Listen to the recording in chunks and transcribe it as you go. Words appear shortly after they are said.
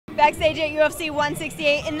Backstage at UFC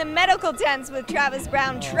 168 in the medical tents with Travis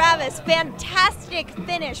Browne. Travis, fantastic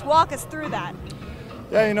finish. Walk us through that.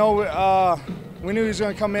 Yeah, you know, we knew he was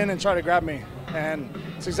going to come in and try to grab me, and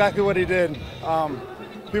it's exactly what he did.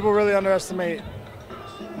 People really underestimate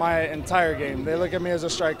my entire game. They look at me as a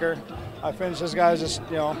striker. I finish this guy just,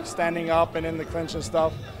 you know, standing up and in the clinch and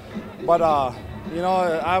stuff. But, you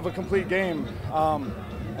know, I have a complete game.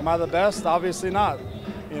 Am I the best? Obviously not.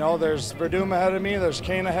 You know, there's Verdum ahead of me, there's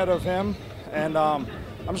Kane ahead of him, and I'm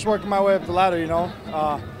just working my way up the ladder, you know.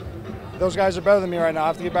 Those guys are better than me right now. I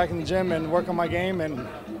have to get back in the gym and work on my game and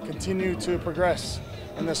continue to progress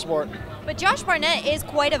in this sport. But Josh Barnett is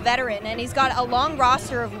quite a veteran, and he's got a long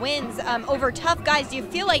roster of wins over tough guys. Do you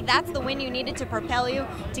feel like that's the win you needed to propel you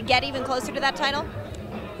to get even closer to that title?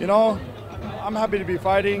 You know, I'm happy to be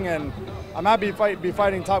fighting, and I'm happy to be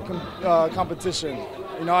fighting top competition.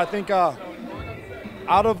 You know, I think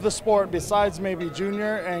out of the sport, besides maybe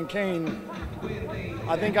Junior and Kane,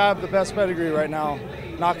 I think I have the best pedigree right now,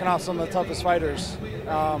 knocking out some of the toughest fighters.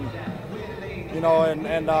 You know,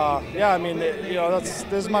 yeah, I mean, you know, this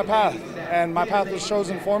is my path, and my path was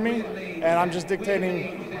chosen for me, and I'm just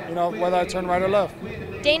dictating, you know, whether I turn right or left.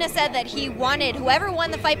 Dana said that he wanted whoever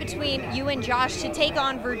won the fight between you and Josh to take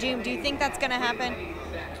on Verdum. Do you think that's going to happen?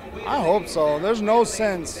 I hope so. There's no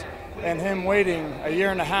sense in him waiting a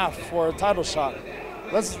year and a half for a title shot.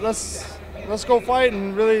 Let's go fight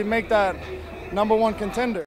and really make that #1 contender.